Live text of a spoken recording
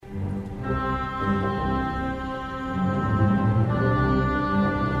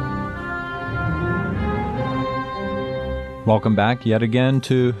Welcome back yet again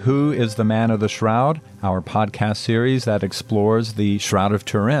to Who is the Man of the Shroud, our podcast series that explores the Shroud of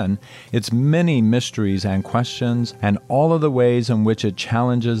Turin, its many mysteries and questions, and all of the ways in which it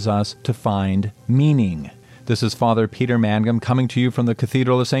challenges us to find meaning. This is Father Peter Mangum coming to you from the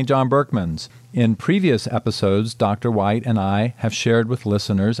Cathedral of St. John Berchmans. In previous episodes, Dr. White and I have shared with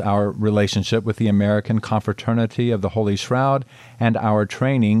listeners our relationship with the American Confraternity of the Holy Shroud and our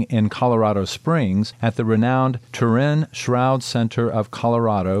training in Colorado Springs at the renowned Turin Shroud Center of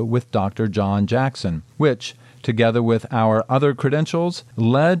Colorado with Dr. John Jackson, which, together with our other credentials,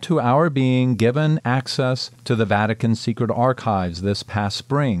 led to our being given access to the Vatican Secret Archives this past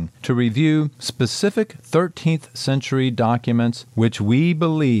spring to review specific 13th century documents which we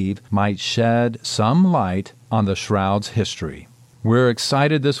believe might shed some light on the Shroud's history. We're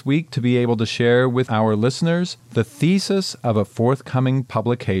excited this week to be able to share with our listeners the thesis of a forthcoming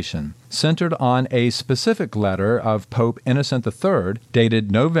publication centered on a specific letter of Pope Innocent III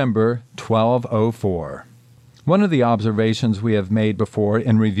dated November 1204. One of the observations we have made before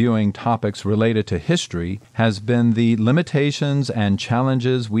in reviewing topics related to history has been the limitations and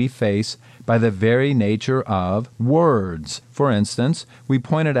challenges we face by the very nature of words. For instance, we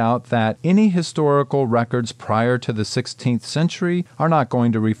pointed out that any historical records prior to the 16th century are not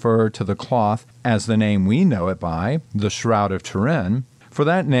going to refer to the cloth as the name we know it by, the Shroud of Turin, for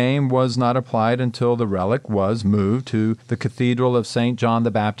that name was not applied until the relic was moved to the Cathedral of St. John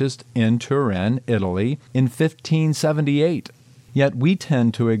the Baptist in Turin, Italy, in 1578. Yet we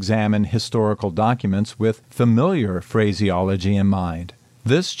tend to examine historical documents with familiar phraseology in mind.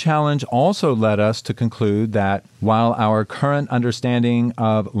 This challenge also led us to conclude that while our current understanding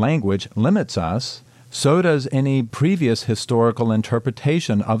of language limits us, so does any previous historical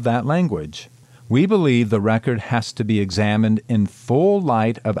interpretation of that language. We believe the record has to be examined in full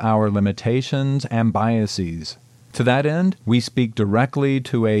light of our limitations and biases. To that end, we speak directly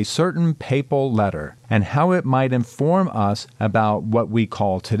to a certain papal letter and how it might inform us about what we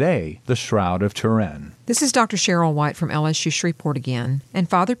call today the Shroud of Turin. This is Dr. Cheryl White from LSU Shreveport again, and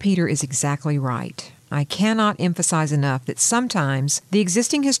Father Peter is exactly right. I cannot emphasize enough that sometimes the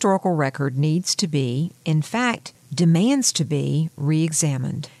existing historical record needs to be, in fact, demands to be,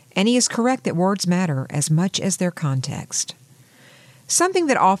 re-examined. And he is correct that words matter as much as their context. Something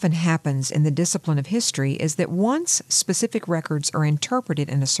that often happens in the discipline of history is that once specific records are interpreted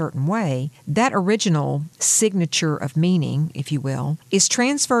in a certain way, that original signature of meaning, if you will, is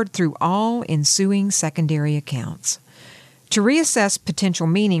transferred through all ensuing secondary accounts. To reassess potential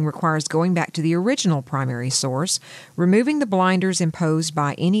meaning requires going back to the original primary source, removing the blinders imposed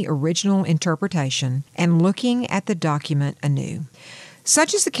by any original interpretation, and looking at the document anew.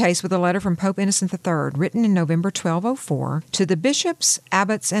 Such is the case with a letter from Pope Innocent III, written in November 1204, to the bishops,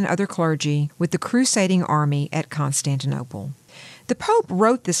 abbots, and other clergy with the crusading army at Constantinople. The Pope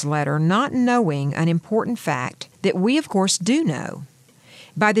wrote this letter not knowing an important fact that we, of course, do know.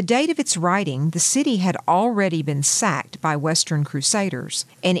 By the date of its writing, the city had already been sacked by Western Crusaders,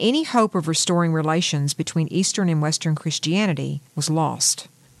 and any hope of restoring relations between Eastern and Western Christianity was lost.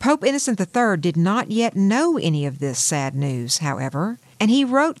 Pope Innocent III did not yet know any of this sad news, however, and he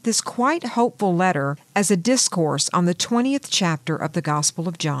wrote this quite hopeful letter as a discourse on the 20th chapter of the Gospel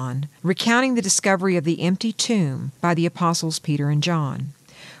of John, recounting the discovery of the empty tomb by the apostles Peter and John.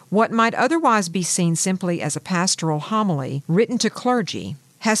 What might otherwise be seen simply as a pastoral homily written to clergy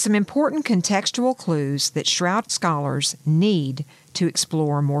has some important contextual clues that Shroud scholars need to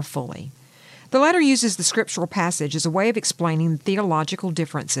explore more fully. The letter uses the scriptural passage as a way of explaining the theological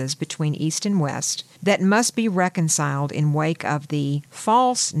differences between East and West that must be reconciled in wake of the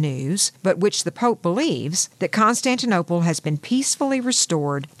false news, but which the Pope believes, that Constantinople has been peacefully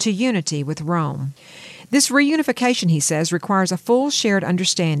restored to unity with Rome. This reunification, he says, requires a full shared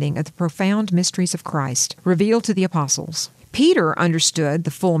understanding of the profound mysteries of Christ revealed to the apostles. Peter understood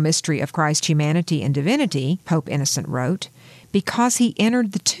the full mystery of Christ's humanity and divinity, Pope Innocent wrote, because he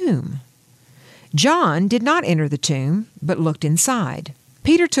entered the tomb. John did not enter the tomb, but looked inside.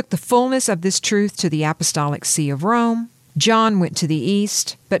 Peter took the fullness of this truth to the Apostolic See of Rome. John went to the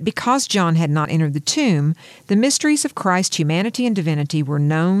east, but because John had not entered the tomb, the mysteries of Christ's humanity and divinity were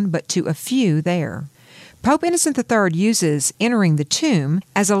known but to a few there. Pope Innocent III uses entering the tomb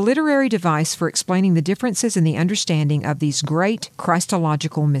as a literary device for explaining the differences in the understanding of these great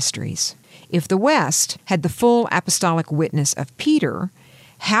Christological mysteries. If the West had the full apostolic witness of Peter,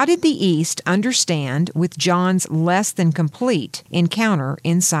 how did the East understand with John's less than complete encounter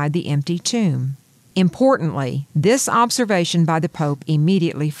inside the empty tomb? Importantly, this observation by the Pope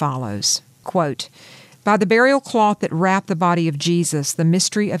immediately follows. Quote, "By the burial cloth that wrapped the body of Jesus, the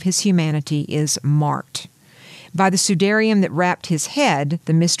mystery of his humanity is marked. By the sudarium that wrapped his head,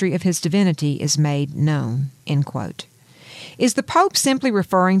 the mystery of his divinity is made known." End quote. Is the Pope simply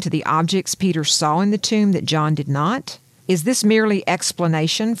referring to the objects Peter saw in the tomb that John did not? Is this merely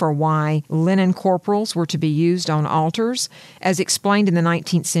explanation for why linen corporals were to be used on altars, as explained in the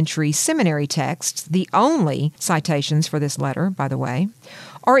 19th century seminary texts, the only citations for this letter, by the way?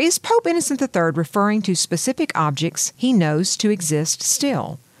 Or is Pope Innocent III referring to specific objects he knows to exist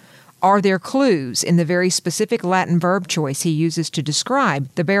still? Are there clues in the very specific Latin verb choice he uses to describe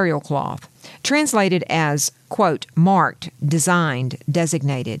the burial cloth, translated as, quote, marked, designed,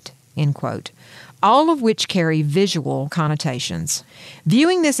 designated, end quote, all of which carry visual connotations?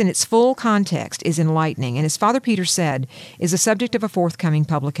 Viewing this in its full context is enlightening, and as Father Peter said, is the subject of a forthcoming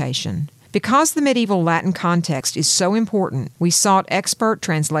publication. Because the medieval Latin context is so important, we sought expert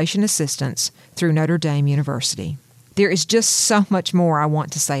translation assistance through Notre Dame University. There is just so much more I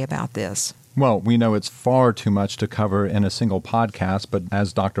want to say about this. Well, we know it's far too much to cover in a single podcast, but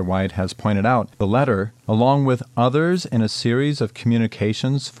as Dr. White has pointed out, the letter, along with others in a series of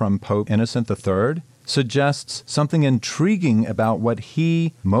communications from Pope Innocent III, suggests something intriguing about what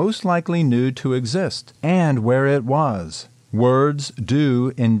he most likely knew to exist and where it was. Words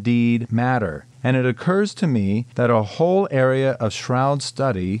do indeed matter, and it occurs to me that a whole area of shroud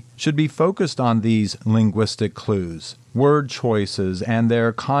study should be focused on these linguistic clues. Word choices and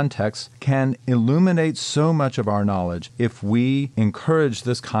their context can illuminate so much of our knowledge if we encourage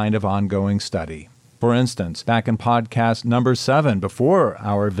this kind of ongoing study. For instance, back in podcast number 7, before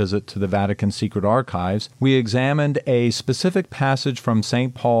our visit to the Vatican Secret Archives, we examined a specific passage from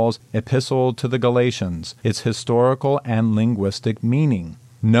St. Paul's Epistle to the Galatians, its historical and linguistic meaning.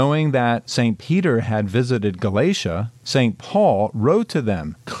 Knowing that St. Peter had visited Galatia, St. Paul wrote to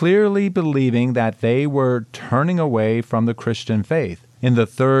them, clearly believing that they were turning away from the Christian faith. In the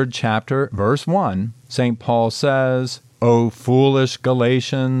 3rd chapter, verse 1, St. Paul says, "O foolish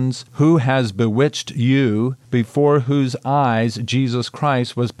Galatians, who has bewitched you, before whose eyes Jesus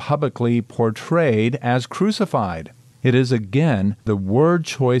Christ was publicly portrayed as crucified?" It is again the word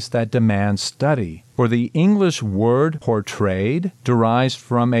choice that demands study. For the English word portrayed derives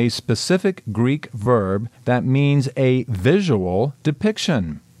from a specific Greek verb that means a visual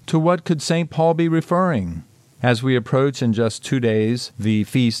depiction. To what could St. Paul be referring? As we approach in just 2 days the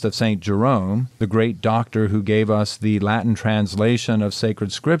feast of St. Jerome, the great doctor who gave us the Latin translation of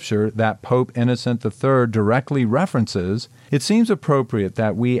sacred scripture that Pope Innocent III directly references, it seems appropriate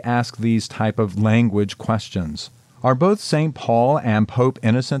that we ask these type of language questions. Are both St. Paul and Pope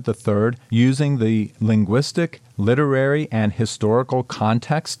Innocent III using the linguistic, literary, and historical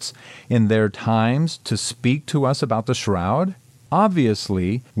contexts in their times to speak to us about the shroud?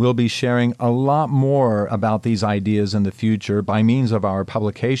 Obviously, we'll be sharing a lot more about these ideas in the future by means of our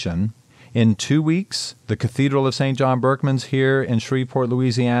publication. In 2 weeks, the Cathedral of St. John Berchmans here in Shreveport,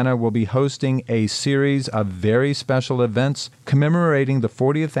 Louisiana, will be hosting a series of very special events commemorating the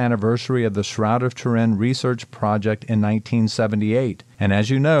 40th anniversary of the Shroud of Turin Research Project in 1978. And as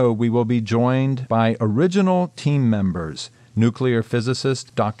you know, we will be joined by original team members, nuclear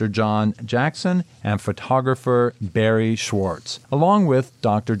physicist Dr. John Jackson and photographer Barry Schwartz, along with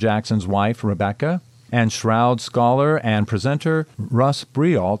Dr. Jackson's wife, Rebecca, and shroud scholar and presenter Russ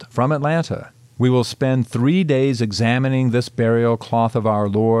Brialt from Atlanta. We will spend 3 days examining this burial cloth of our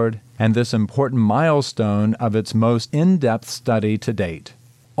Lord and this important milestone of its most in-depth study to date.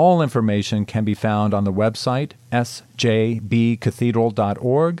 All information can be found on the website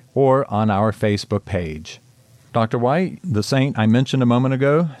sjbcathedral.org or on our Facebook page. Dr. White, the saint I mentioned a moment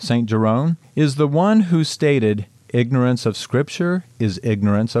ago, St. Jerome, is the one who stated, "Ignorance of Scripture is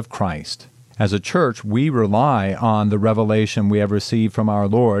ignorance of Christ." As a church, we rely on the revelation we have received from our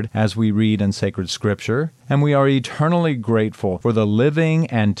Lord as we read in sacred Scripture, and we are eternally grateful for the living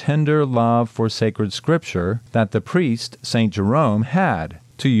and tender love for sacred Scripture that the priest, St. Jerome, had,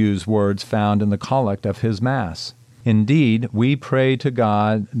 to use words found in the collect of his Mass. Indeed, we pray to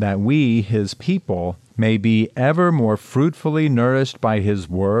God that we, His people, may be ever more fruitfully nourished by His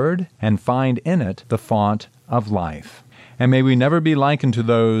Word and find in it the font of life. And may we never be likened to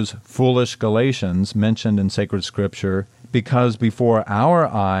those foolish Galatians mentioned in sacred Scripture, because before our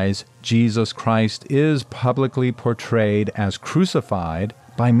eyes Jesus Christ is publicly portrayed as crucified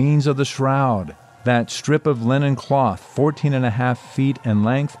by means of the shroud, that strip of linen cloth 14.5 feet in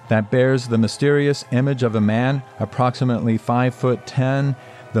length that bears the mysterious image of a man approximately 5'10",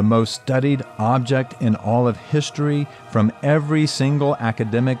 the most studied object in all of history from every single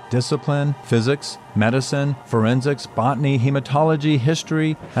academic discipline, physics, medicine, forensics, botany, hematology,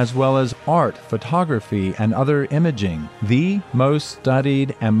 history, as well as art, photography, and other imaging, the most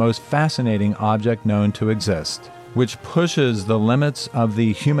studied and most fascinating object known to exist, which pushes the limits of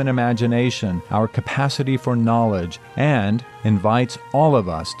the human imagination, our capacity for knowledge, and invites all of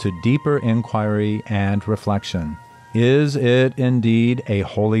us to deeper inquiry and reflection. Is it indeed a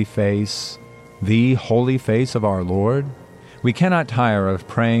holy face, the holy face of our Lord? We cannot tire of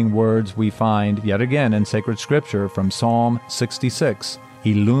praying words we find yet again in sacred scripture from Psalm 66,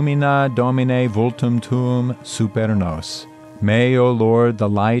 Illumina Domine vultum tuum super nos. May, O Lord, the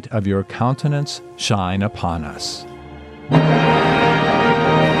light of your countenance shine upon us.